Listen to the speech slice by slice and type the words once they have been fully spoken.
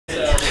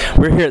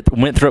We're here at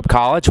Wofford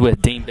College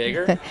with Dean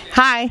Bigger.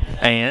 Hi.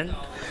 And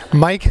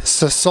Mike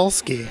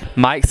Sosolski.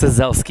 Mike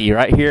Sosolski,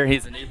 right here.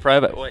 He's the new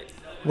provost. Wait.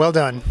 Well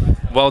done.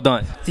 Well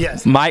done.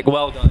 Yes. Mike,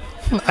 well done.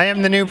 I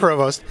am the new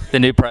provost. The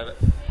new provost.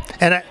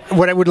 And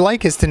what I would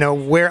like is to know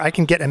where I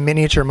can get a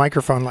miniature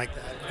microphone like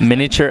that.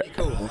 Miniature.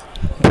 Cool.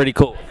 Pretty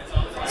cool.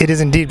 It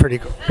is indeed pretty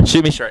cool.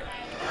 Shoot me straight.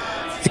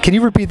 Can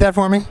you repeat that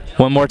for me?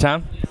 One more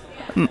time.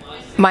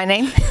 My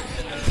name?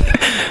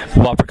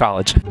 Wofford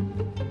College.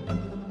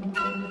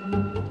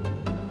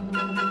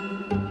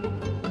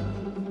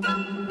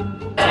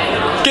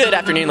 Good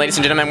afternoon, ladies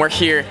and gentlemen. We're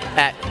here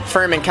at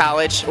Wofford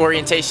College,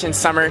 orientation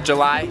summer,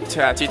 July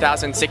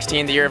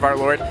 2016, the year of our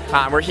Lord.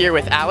 We're here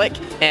with Alec,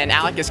 and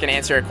Alec is going to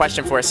answer a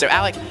question for us. So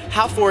Alec,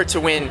 how for to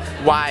win,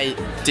 why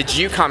did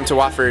you come to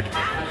Wofford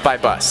by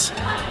bus?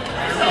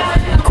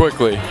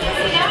 Quickly.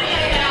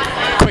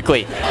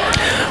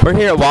 We're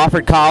here at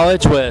Wofford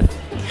College with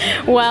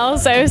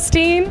Wells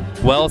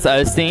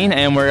Osteen,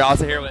 and we're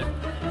also here with...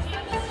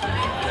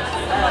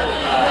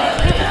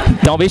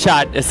 Don't be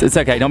shy. It's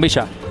okay. Don't be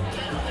shy.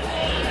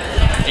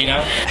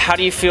 How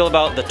do you feel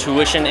about the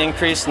tuition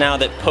increase now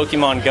that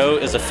Pokemon Go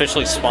is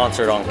officially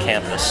sponsored on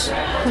campus?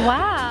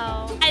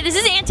 Wow. Hi, this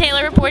is Ann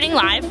Taylor reporting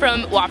live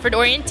from Wofford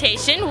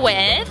Orientation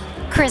with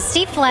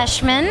Christy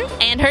Fleshman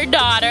and her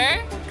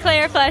daughter,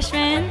 Claire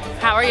Fleshman.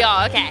 How are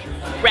y'all? Okay.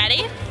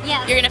 Ready?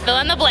 Yeah. You're gonna fill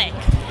in the blank.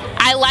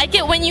 I like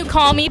it when you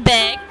call me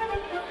big.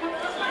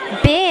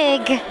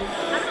 Big.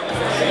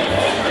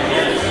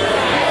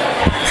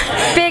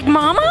 Big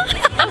Mama?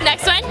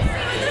 Next one.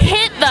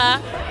 Hit the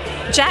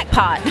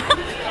Jackpot.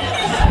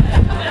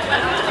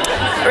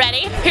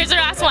 Ready? Here's the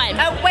last one.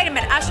 Oh, wait a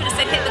minute. I should have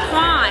said hit the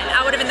quan.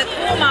 I would have been the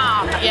cool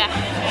mom. Yeah.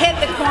 Hit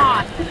the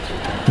quan.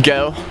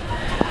 Go.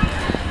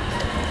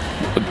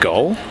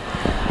 Go?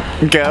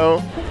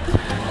 Go.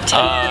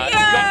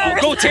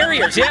 Go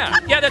Terriers, yeah.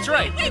 Yeah, that's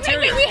right. Wait,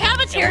 we have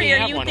a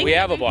terrier. We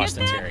have a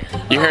Boston Terrier.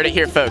 You heard it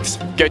here, folks.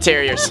 Go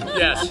Terriers.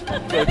 Yes.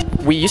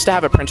 We used to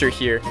have a printer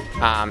here.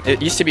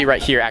 It used to be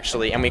right here,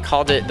 actually, and we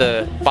called it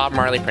the Bob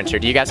Marley printer.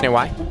 Do you guys know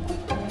why?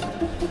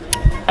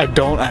 I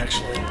don't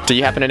actually. Do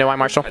you happen to know why,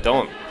 Marshall? I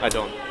don't.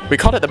 We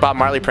called it the Bob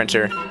Marley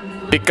printer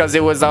because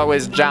it was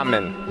always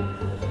jamming.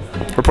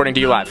 Reporting to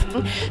you live.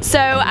 So,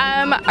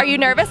 are you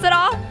nervous at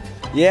all?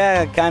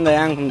 Yeah, kind of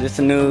am. I'm just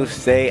a new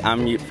state.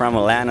 I'm from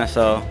Atlanta,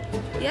 so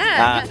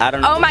yeah. I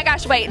don't know. Oh my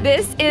gosh, wait.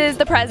 This is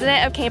the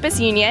president of Campus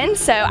Union,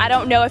 so I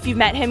don't know if you've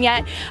met him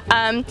yet.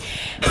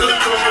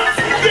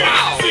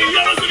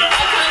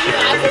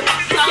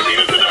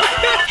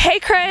 Hey,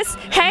 Chris.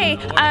 Hey,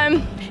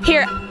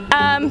 here.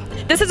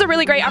 This is a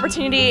really great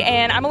opportunity,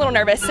 and I'm a little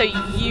nervous, so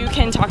you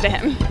can talk to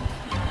him.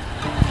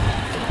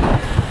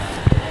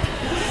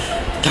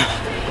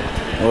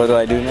 What do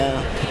I do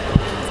now?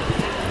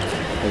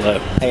 Hello.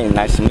 Hey,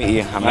 nice to meet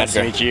you. I'm Nice to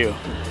Edgar. meet you.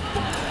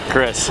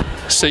 Chris.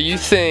 So you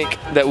think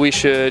that we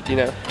should,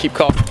 keep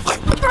calm?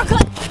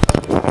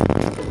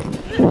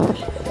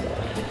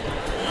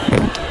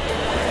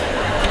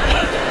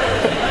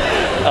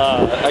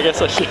 I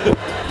guess I should.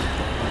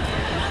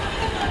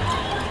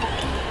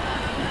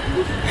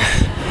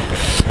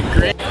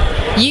 Great.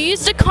 You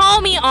used to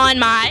call me on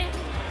my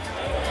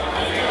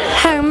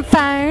Home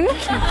phone.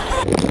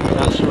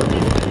 Not sure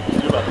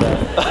about that.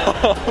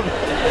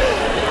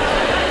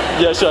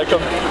 Yeah, should I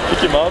come pick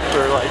him up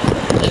or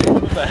give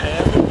him a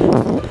hand?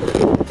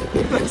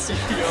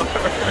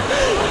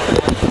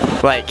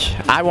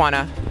 I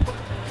wanna.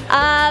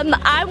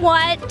 I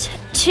want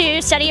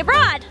to study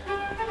abroad.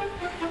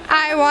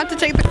 I want to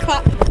take the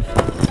class.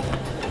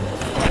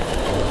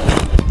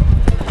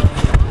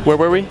 Where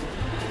were we?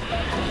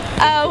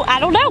 Oh, I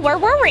don't know. Where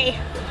were we?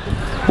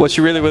 What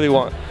you really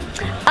want?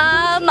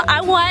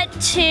 I want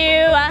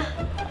to.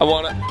 I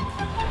want it.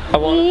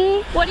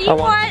 What do you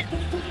want?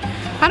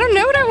 I don't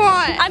know what I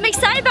want. I'm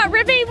excited about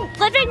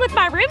living with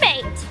my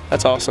roommate.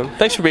 That's awesome.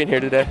 Thanks for being here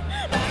today.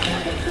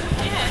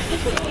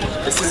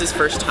 This is his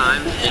first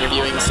time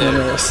interviewing, so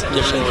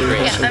give him a little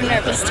grace. I'm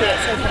nervous too.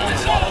 It's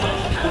okay.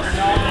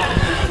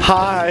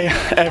 Hi,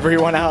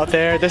 everyone out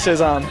there. This is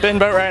Ben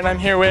Boatwright, and I'm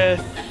here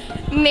with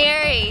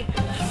Mary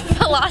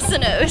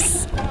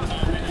Philosonos.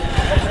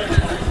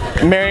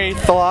 Mary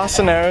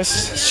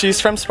Philosonos. She's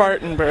from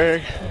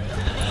Spartanburg.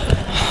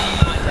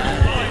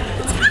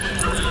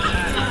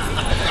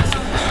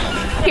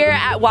 Here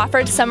at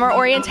Wofford Summer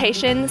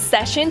Orientation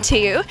Session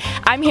 2,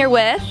 I'm here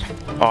with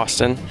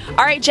Austin.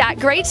 All right, Jack,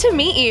 great to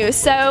meet you.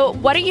 So,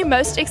 what are you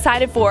most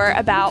excited for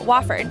about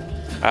Wofford?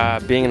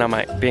 Being on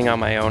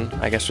my own,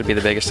 I guess, would be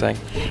the biggest thing.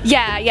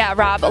 Yeah,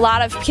 Rob. A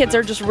lot of kids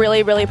are just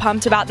really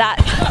pumped about that.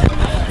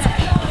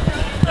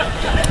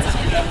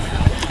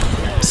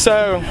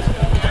 So,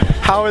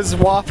 how has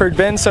Wofford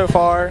been so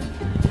far?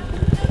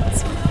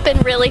 It's been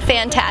really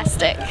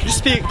fantastic.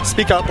 Just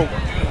speak up a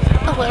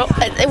little.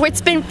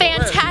 It's been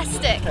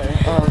fantastic. Okay,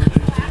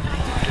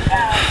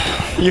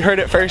 you heard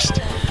it first.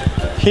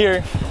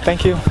 Here.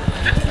 Thank you.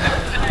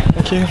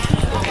 Thank you.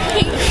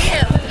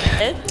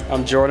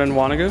 I'm Jordan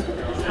Wanagoo.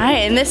 Hi,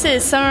 and this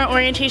is summer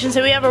orientation,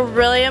 so we have a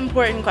really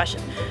important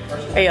question.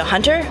 Are you a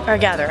hunter or a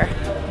gatherer?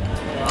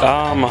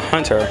 A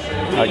hunter,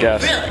 I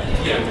guess.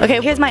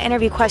 Okay, here's my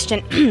interview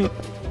question.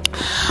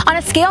 On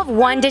a scale of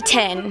 1 to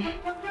 10,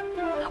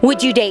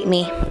 would you date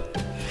me?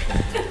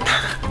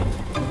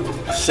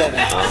 7.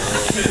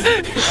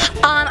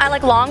 I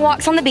like long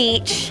walks on the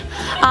beach.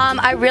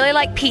 I really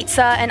like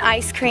pizza and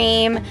ice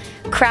cream,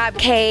 crab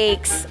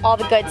cakes, all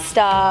the good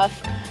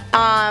stuff.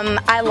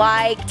 I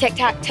like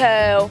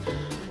tic-tac-toe.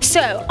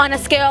 So, on a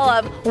scale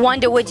of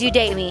 1 to would you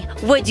date me,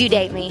 would you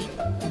date me?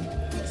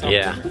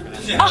 Yeah.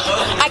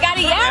 Oh, I got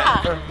a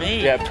yeah. For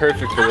me. Yeah,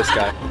 perfect for this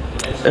guy.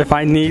 If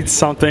I need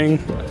something,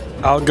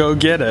 I'll go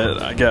get it,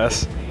 I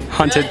guess.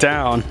 Hunt it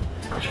down.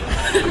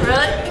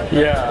 Really?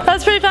 Yeah.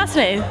 That's pretty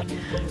fascinating.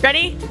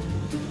 Ready?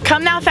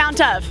 Come thou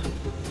fount of.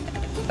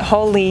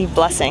 Holy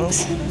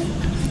blessings.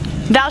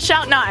 Thou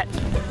shalt not.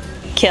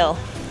 Kill.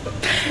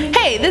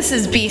 Hey, this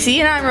is BC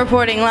and I'm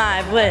reporting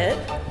live with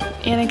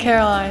Anna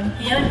Caroline.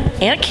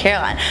 Anna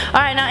Caroline.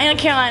 Alright, now Anna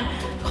Caroline,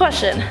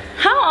 question.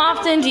 How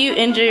often do you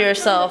injure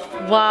yourself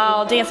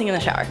while dancing in the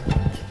shower?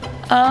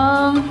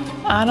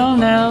 I don't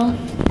know.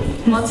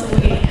 Once a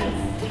week.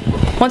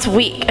 Once a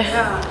week?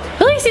 Yeah.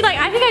 Really? See, like,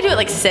 I think I do it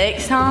like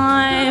 6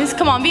 times.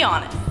 Come on, be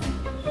honest.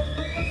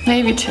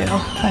 Maybe 2,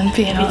 I'm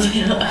being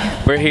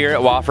honest. We're here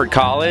at Wofford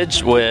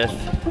College with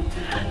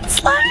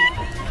Sloan!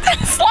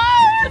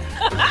 Sloan!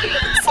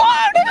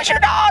 Sloan, who's your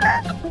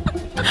daughter?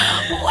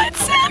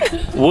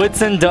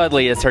 Woodson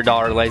Dudley is her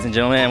daughter, ladies and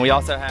gentlemen. And we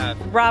also have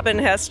Robin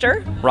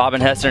Hester. Robin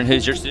Hester, and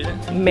who's your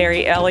student?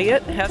 Mary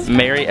Elliott Hester.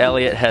 Mary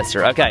Elliott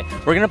Hester. Okay,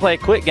 we're gonna play a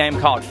quick game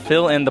called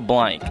Fill in the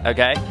Blank,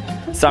 okay?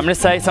 So I'm gonna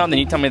say something,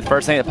 you tell me the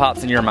first thing that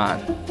pops in your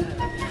mind.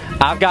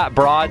 I've got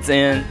broads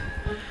in.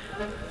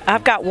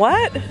 I've got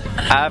what?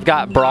 I've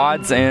got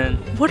broads in.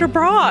 What are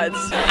broads?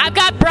 I've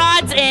got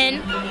broads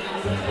in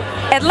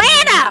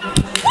Atlanta!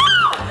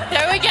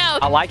 There we go.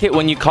 I like it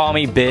when you call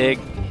me big.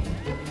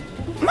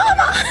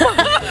 Mama!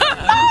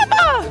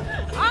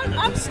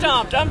 I'm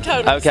stumped. I'm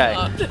totally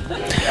stumped.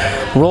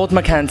 Roald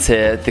McCants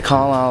here at the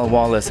Carlisle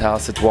Wallace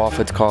House at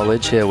Wofford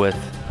College here with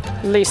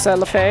Lisa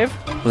Lefebvre.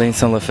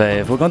 Lisa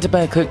Lefebvre. We're going to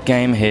play a quick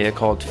game here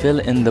called Fill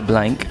in the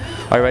Blank.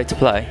 Are you ready to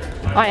play?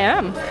 I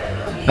am.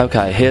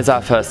 Okay, here's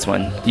our first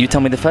one. You tell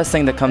me the first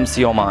thing that comes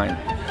to your mind.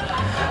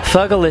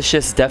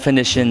 Fugalicious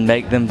definition,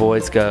 make them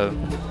boys go.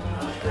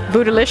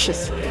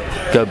 Bootylicious.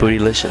 Go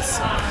bootylicious.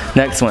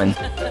 Next one.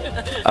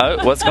 Oh,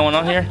 what's going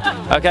on here?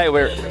 Okay,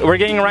 we're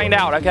getting rained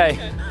out. Okay.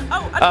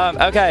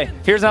 Okay.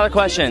 Here's another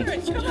question.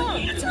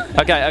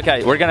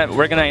 Okay. We're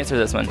gonna answer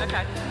this one.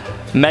 Okay.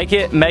 Make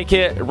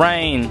it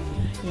rain.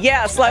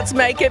 Yes, let's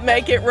make it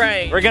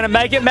rain. We're gonna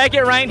make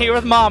it rain here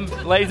with Mom,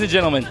 ladies and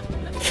gentlemen.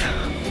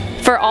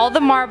 For all the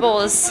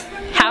marbles,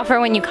 have her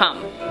when you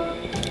come.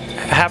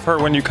 Have her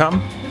when you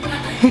come?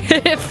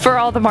 For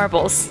all the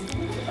marbles.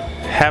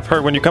 Have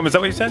her when you come, is that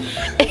what you said?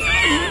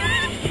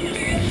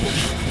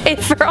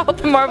 For all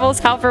the marbles,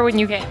 have her when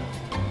you can.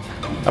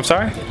 I'm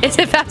sorry? Is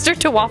it faster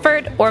to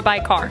Wofford or by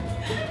car?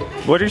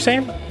 What are you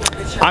saying?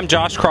 I'm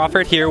Josh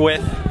Crawford here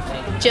with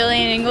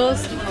Jillian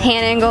Ingalls.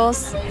 Han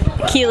Ingalls.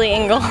 Keely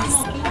Ingalls.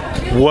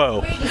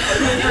 Whoa.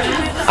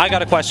 I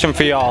got a question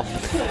for y'all.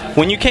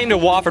 When you came to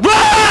Wofford...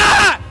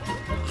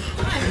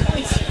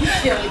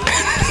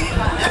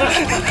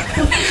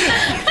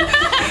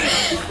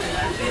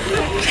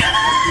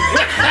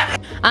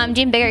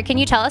 Jim Bigger, can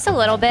you tell us a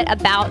little bit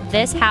about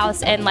this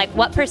house and like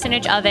what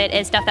percentage of it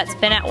is stuff that's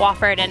been at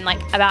Wofford and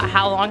like about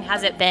how long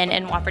has it been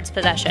in Wofford's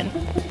possession?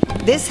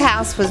 This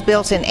house was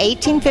built in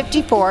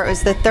 1854. It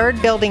was the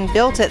 3rd building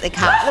built at the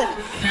college.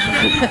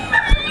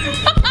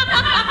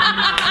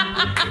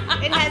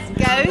 It has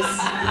ghosts.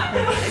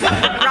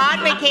 Rod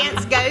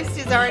McCant's ghost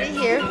is already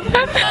here.